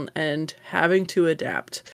it and having to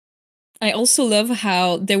adapt. I also love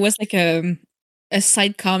how there was like a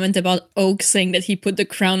side comment about Oak saying that he put the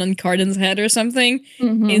crown on Cardan's head or something,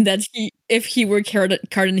 and that if he were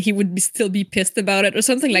Cardan, he would still be pissed about it or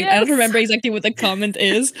something. Like I don't remember exactly what the comment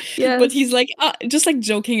is, but he's like just like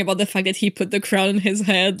joking about the fact that he put the crown on his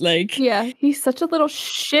head. Like, yeah, he's such a little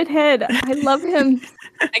shithead. I love him.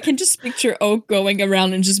 I can just picture Oak going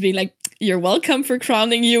around and just being like, "You're welcome for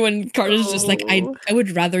crowning you," and Cardan's just like, "I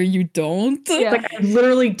would rather you don't." Yeah. Like, I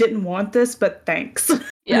literally didn't want this, but thanks.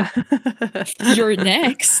 Yeah. You're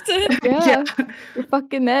next. Yeah. You're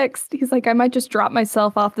fucking next. He's like, I might just drop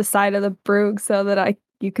myself off the side of the broog so that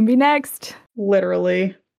you can be next.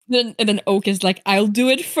 Literally. And then Oak is like, I'll do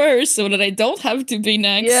it first so that I don't have to be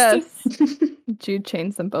next. Yes. Jude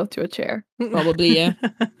chains them both to a chair. Probably, yeah.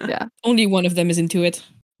 Yeah. Only one of them is into it.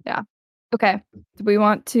 Yeah. Okay. Do we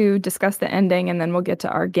want to discuss the ending and then we'll get to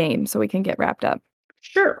our game so we can get wrapped up?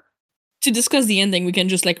 Sure. To discuss the ending, we can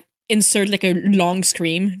just like insert like a long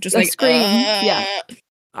scream. Just like scream. Yeah.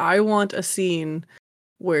 I want a scene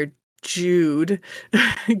where Jude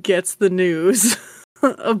gets the news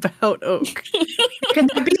about Oak. Can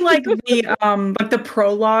that be like the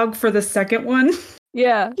prologue for the second one?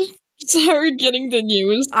 Yeah. Sorry, getting the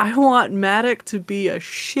news. I want Maddox to be a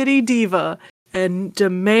shitty diva and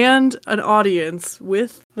demand an audience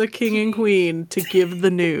with the king and queen to give the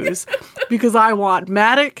news, because I want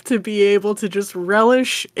Maddox to be able to just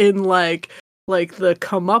relish in like the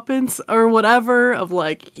comeuppance or whatever of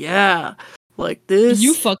like, yeah, like this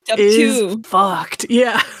you fucked up is too. Fucked.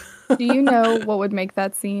 Yeah. Do you know what would make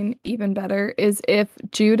that scene even better is if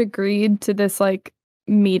Jude agreed to this like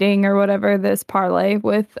meeting or whatever, this parlay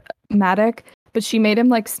with Maddox, but she made him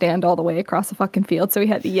like stand all the way across the fucking field so he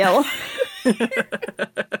had to yell.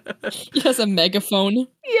 He has a megaphone.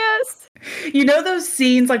 Yes. You know those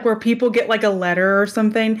scenes like where people get like a letter or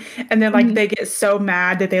something and then like they get so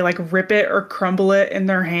mad that they like rip it or crumble it in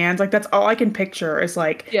their hands? Like that's all I can picture is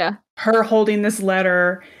like her holding this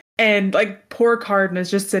letter and like poor Cardan is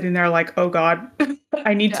just sitting there like, oh God,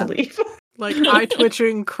 I need to leave. Like eye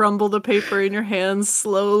twitching, crumble the paper in your hands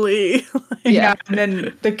slowly. Yeah. And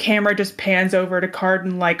then the camera just pans over to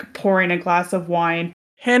Cardan like pouring a glass of wine.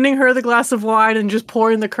 Handing her the glass of wine and just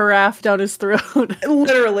pouring the carafe down his throat.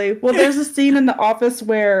 Literally. Well, there's a scene in The Office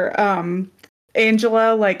where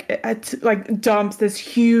Angela like dumps this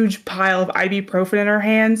huge pile of ibuprofen in her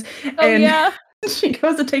hands, and she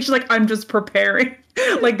goes to take. She's like, "I'm just preparing."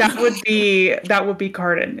 Like that would be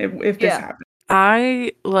Carden if this happened.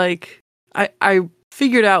 I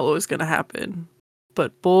figured out what was gonna happen,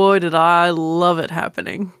 but boy, did I love it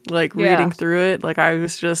happening. Like reading through it, like I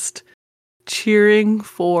was just cheering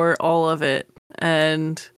for all of it,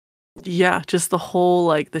 and just the whole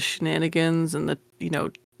like the shenanigans and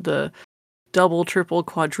the double, triple,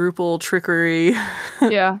 quadruple trickery.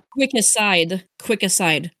 Yeah. Quick aside.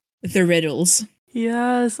 The riddles.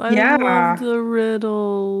 Yes, I love the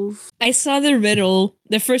riddles. I saw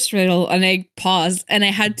the first riddle, and I paused, and I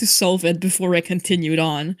had to solve it before I continued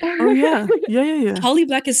on. Oh yeah. Yeah. Holly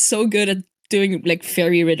Black is so good at doing like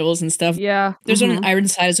fairy riddles and stuff. Yeah. There's one on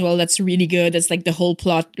Ironside as well that's really good. It's like the whole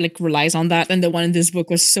plot like relies on that, and the one in this book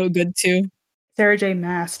was so good too. Sarah J.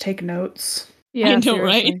 Maas, take notes. Yeah, I know,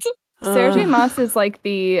 seriously. right? Sarah J. Maas is like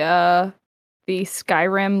the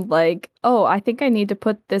Skyrim, like, oh, I think I need to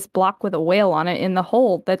put this block with a whale on it in the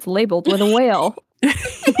hole that's labeled with a whale.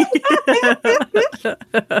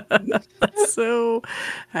 That's so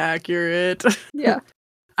accurate. Yeah.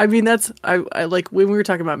 I mean, I like when we were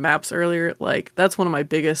talking about maps earlier, like that's one of my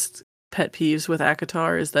biggest pet peeves with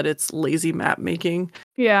ACOTAR is that it's lazy map making.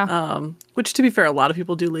 Yeah. Which to be fair, a lot of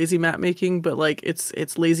people do lazy map making, but like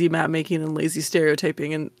it's lazy map making and lazy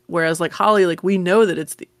stereotyping. And whereas like Holly, like we know that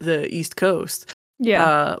it's the East Coast.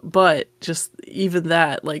 Yeah. But just even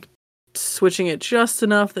that, like switching it just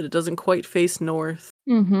enough that it doesn't quite face north.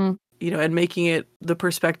 Mm-hmm. And making it the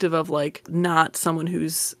perspective of like not someone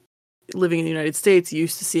who's living in the United States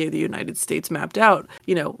used to see the United States mapped out,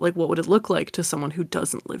 like what would it look like to someone who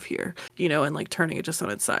doesn't live here, and like turning it just on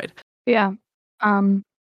its side. Yeah.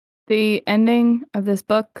 The ending of this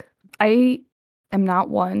book, I am not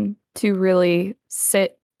one to really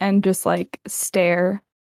sit and just like stare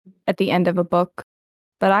at the end of a book,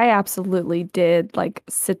 but I absolutely did like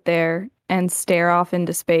sit there and stare off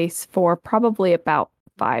into space for probably about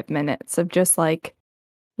 5 minutes of just like,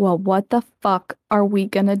 well, what the fuck are we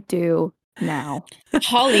gonna do now?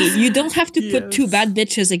 Holly, you don't have to put two bad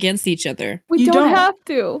bitches against each other. We don't have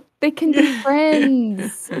to. They can be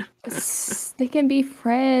friends. They can be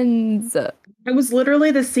friends. It was literally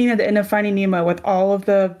the scene at the end of Finding Nemo with all of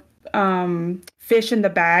the fish in the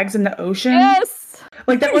bags in the ocean. Yes.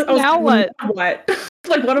 Like that was. Now what? What?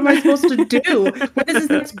 Like, what am I supposed to do? When does this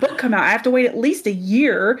next book come out? I have to wait at least a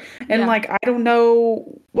year, and like I don't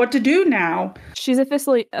know what to do now. She's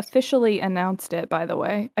officially announced it. By the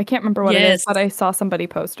way, I can't remember what it is, but I saw somebody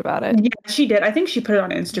post about it. Yeah, she did. I think she put it on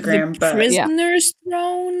Instagram. The Prisoner's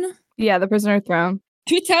Throne. Yeah, the Prisoner's Throne.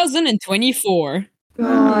 2024.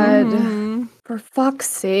 God, for fuck's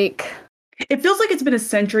sake. It feels like it's been a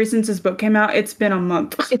century since this book came out. It's been a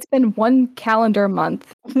month. It's been one calendar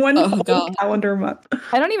month. One calendar month.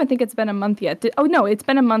 I don't even think it's been a month yet. No, it's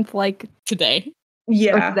been a month like today.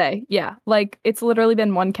 Yeah. Today. Yeah. Like it's literally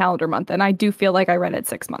been one calendar month. And I do feel like I read it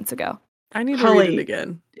 6 months ago. I need to read it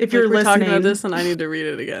again. If you're we're listening, talking about this, and I need to read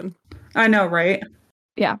it again. I know, right?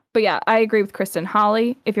 Yeah. But yeah, I agree with Kristen.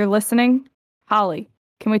 Holly, if you're listening, Holly,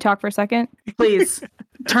 can we talk for a second? Please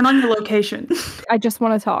turn on your location. I just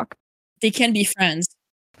want to talk. They can be friends.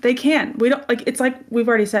 They can. We don't like. It's like we've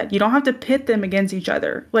already said. You don't have to pit them against each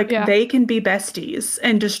other. Like they can be besties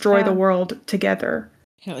and destroy the world together.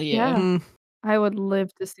 Hell yeah! I would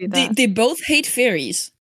live to see that. They both hate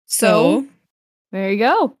fairies. So there you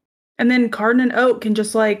go. And then Carden and Oak can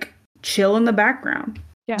just like chill in the background.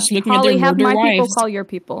 Yeah. Just looking Holly, at their have my wives. people call your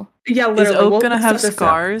people. Yeah, literally. Is Oak gonna have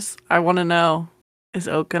scars? I want to know. Is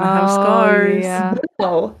Oak gonna have scars? Yeah.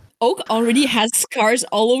 Oak already has scars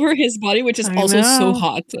all over his body, which is also so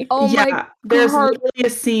hot. Oh my There's literally a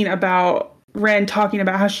scene about Ren talking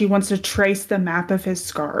about how she wants to trace the map of his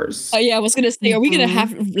scars. Oh yeah, I was gonna say, are we gonna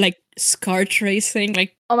have like scar tracing?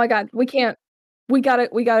 Like, oh my god, we can't. We gotta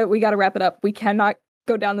wrap it up. We cannot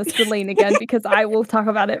go down this lane again because I will talk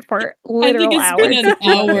about it for literal hours. I think it's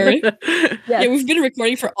been an hour. Yes. Yeah, we've been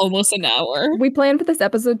recording for almost an hour. We planned for this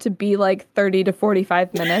episode to be like 30 to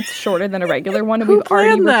 45 minutes shorter than a regular one, and we've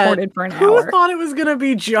already recorded for an hour. Who thought it was gonna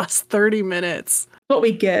be just 30 minutes? What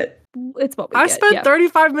we get. It's what we I get. spent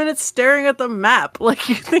 35 minutes staring at the map. Like,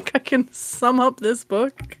 you think I can sum up this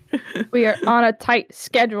book? We are on a tight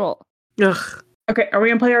schedule. Ugh. Okay, are we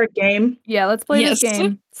gonna play our game? Yeah, let's play this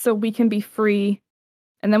game so we can be free,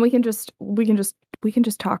 and then we can just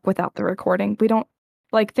talk without the recording. We don't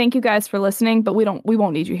thank you guys for listening, but we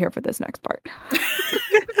won't need you here for this next part.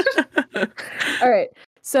 All right.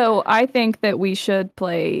 So I think that we should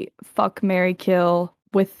play Fuck, Marry, Kill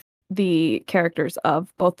with the characters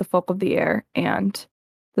of both the Folk of the Air and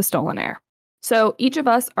the Stolen Heir. So each of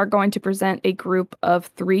us are going to present a group of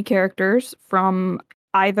 3 characters from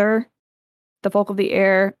either the Folk of the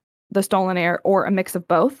Air, the Stolen Heir, or a mix of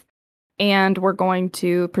both. And we're going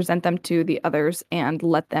to present them to the others and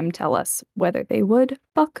let them tell us whether they would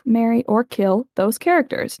fuck, marry, or kill those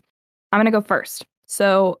characters. I'm going to go first.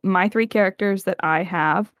 So my 3 characters that I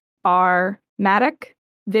have are Maddox,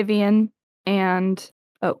 Vivian, and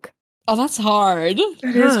Oak. Oh, that's hard.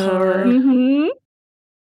 It is hard. Mm-hmm.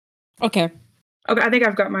 Okay. Okay, I think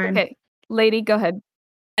I've got mine. Okay, lady, go ahead.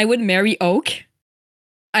 I would marry Oak.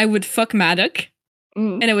 I would fuck Maddox.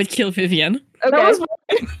 Mm. And I would kill Vivian. Okay, That was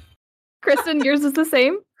Kristen, yours is the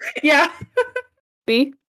same. yeah.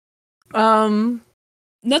 B.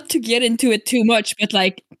 Not to get into it too much, but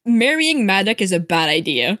like marrying Maddox is a bad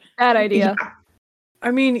idea. Bad idea. Yeah.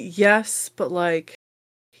 I mean, yes, but like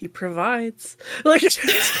he provides. Like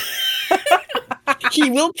He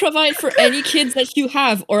will provide for any kids that you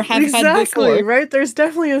have or have had exactly, before. right? There's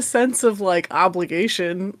definitely a sense of like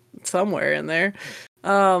obligation somewhere in there.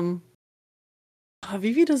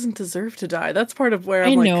 Vivi doesn't deserve to die. That's part of where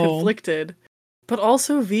I'm like conflicted. But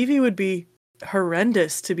also Vivi would be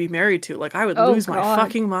horrendous to be married to. Like I would lose my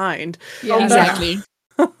fucking mind. Yeah, Exactly.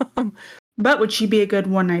 But would she be a good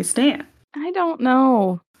one-night stand? I don't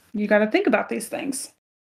know. You got to think about these things.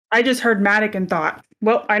 I just heard Maddox and thought,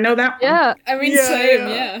 well, I know that one. Yeah, I mean, Yeah, same,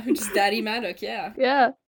 yeah. yeah. Just Daddy Maddox, yeah.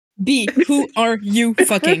 yeah. B, who are you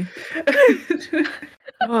fucking?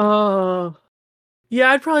 Oh.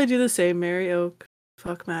 Yeah, I'd probably do the same. Marry Oak,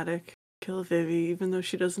 fuck Maddox, kill Vivi, even though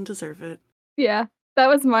she doesn't deserve it. Yeah, that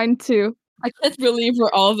was mine too. I can't believe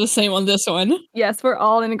we're all the same on this one. Yes, we're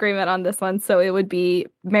all in agreement on this one. So it would be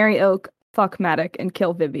marry Oak, fuck Maddox, and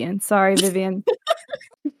kill Vivian. Sorry, Vivian.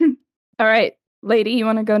 All right, lady, you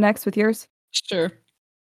want to go next with yours? Sure.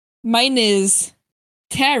 Mine is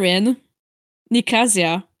Taryn,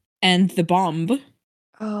 Nicasia, and the Bomb.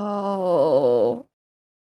 Oh.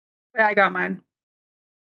 Yeah, I got mine.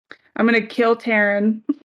 I'm going to kill Taryn,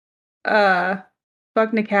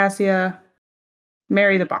 fuck Nicasia,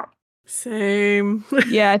 marry the bomb. Same.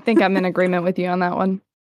 Yeah, I think I'm in agreement with you on that one.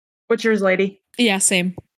 What's yours, lady? Yeah,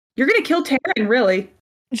 same. You're going to kill Taryn, really?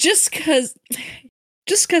 Just cause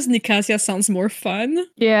Nicasia sounds more fun,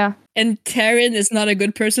 Yeah. and Taryn is not a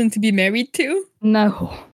good person to be married to.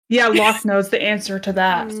 No. Yeah, Locke knows the answer to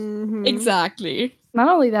that. Mhm. Exactly. Not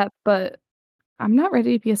only that, but I'm not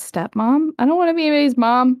ready to be a stepmom. I don't want to be anybody's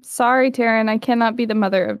mom. Sorry, Taryn. I cannot be the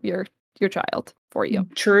mother of your child for you.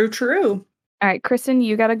 True, true. All right, Kristen,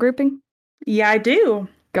 you got a grouping? Yeah, I do.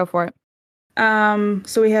 Go for it.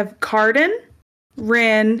 So we have Carden,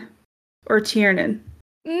 Rin, or Tiernan.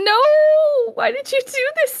 No! Why did you do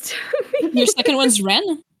this to me? Your second one's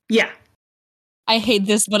Ren? Yeah. I hate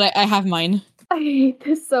this, but I have mine. I hate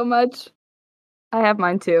this so much. I have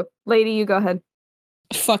mine too. Lady, you go ahead.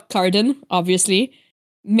 Fuck Carden, obviously.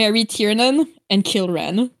 Marry Tiernan and kill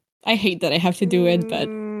Ren. I hate that I have to do it, but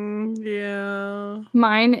Yeah.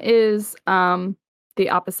 Mine is the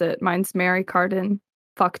opposite. Mine's marry Carden,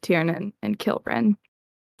 fuck Tiernan, and kill Ren.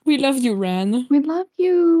 we love you, Ren. We love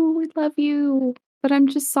you. We love you. But I'm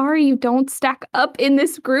just sorry you don't stack up in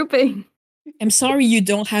this grouping. I'm sorry you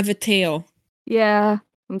don't have a tail. Yeah,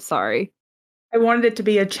 I'm sorry. I wanted it to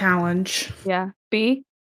be a challenge. Yeah. B?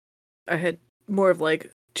 I had more of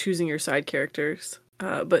like choosing your side characters.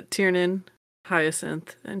 But Tiernan,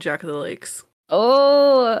 Hyacinth, and Jack of the Lakes.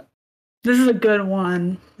 Oh, This is a good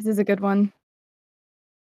one. this is a good one.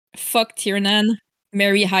 Fuck Tiernan,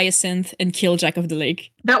 marry Hyacinth, and kill Jack of the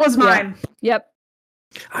Lake. That was mine. Yep.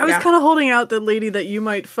 I was Yeah. kind of holding out the lady that you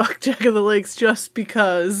might fuck Jack of the Lakes just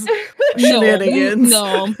because No, shenanigans.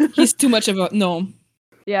 no, he's too much of a no.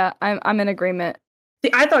 Yeah, I'm in agreement.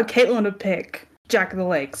 See, I thought Caitlin would pick Jack of the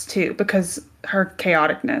Lakes too because her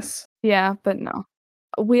chaoticness. Yeah, but no.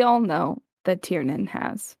 We all know that Tiernan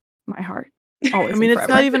has my heart. Always I mean, and it's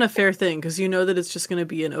forever. not even a fair thing because you know that it's just going to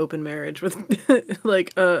be an open marriage with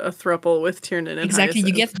like a throuple with Tiernan and Exactly, you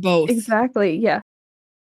Hyacinth. get both. Exactly, yeah.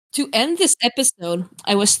 To end this episode,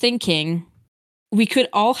 I was thinking we could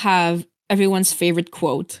all have everyone's favorite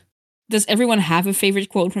quote. Does everyone have a favorite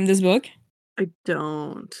quote from this book? I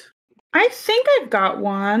don't. I think I've got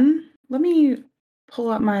one. Let me pull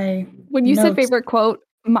up my. When you said notes. favorite quote,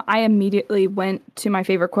 I immediately went to my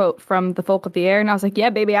favorite quote from The Folk of the Air, and I was like, yeah,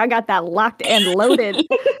 baby, I got that locked and loaded.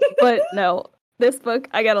 But no, this book,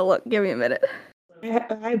 I gotta look. Give me a minute.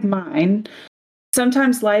 I have mine.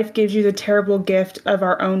 Sometimes life gives you the terrible gift of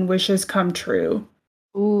our own wishes come true.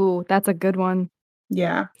 Ooh, that's a good one.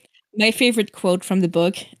 Yeah. My favorite quote from the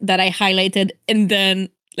book that I highlighted and then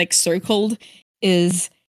like circled is,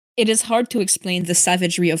 "It is hard to explain the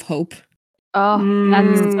savagery of hope. Oh,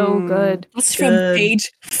 that's so good. That's from Good.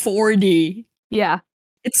 page 40. Yeah,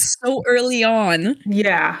 It's so early on.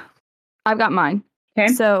 Yeah. I've got mine.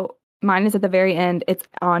 Okay. So mine is at the very end. It's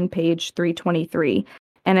on page 323.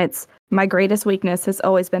 And it's, my greatest weakness has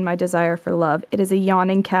always been my desire for love. It is a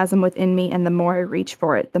yawning chasm within me, and the more I reach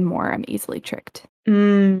for it, the more I'm easily tricked.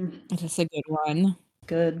 That's a good one.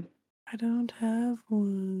 Good. I don't have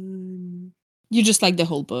one. You just like the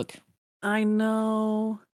whole book. I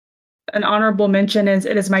know. An honorable mention is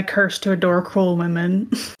 "It is my curse to adore cruel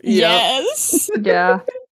women." Yes. Yeah.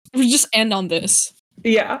 We just end on this.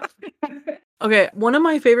 Yeah. Okay, one of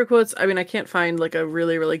my favorite quotes, I mean, I can't find like a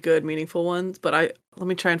really, really good, meaningful one, but let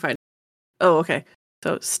me try and find. Oh, okay.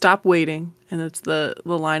 So stop waiting. And it's the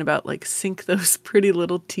line about like sink those pretty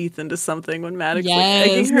little teeth into something when Maddox like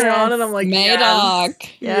egging her on. And I'm like, Madoc.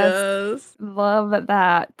 yes. Love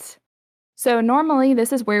that. So normally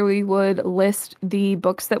this is where we would list the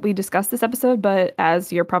books that we discussed this episode, but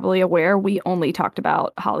as you're probably aware, we only talked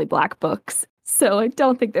about Holly Black books. So I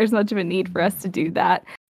don't think there's much of a need for us to do that.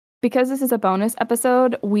 Because this is a bonus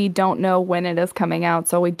episode, we don't know when it is coming out,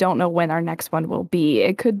 so we don't know when our next one will be.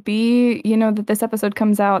 It could be, that this episode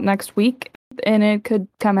comes out next week, and it could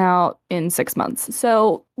come out in 6 months.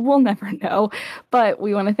 So we'll never know. But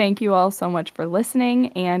we want to thank you all so much for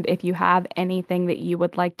listening. And if you have anything that you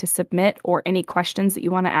would like to submit or any questions that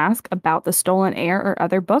you want to ask about The Stolen Heir or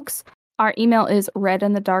other books, our email is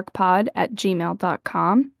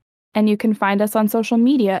redinthedarkpod@gmail.com. And you can find us on social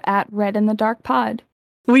media at redinthedarkpod.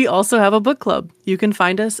 We also have a book club. You can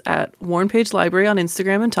find us at Worn Page Library on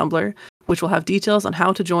Instagram and Tumblr, which will have details on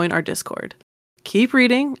how to join our Discord. Keep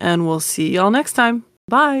reading, and we'll see y'all next time.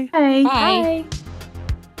 Bye. Hey. Bye. Bye.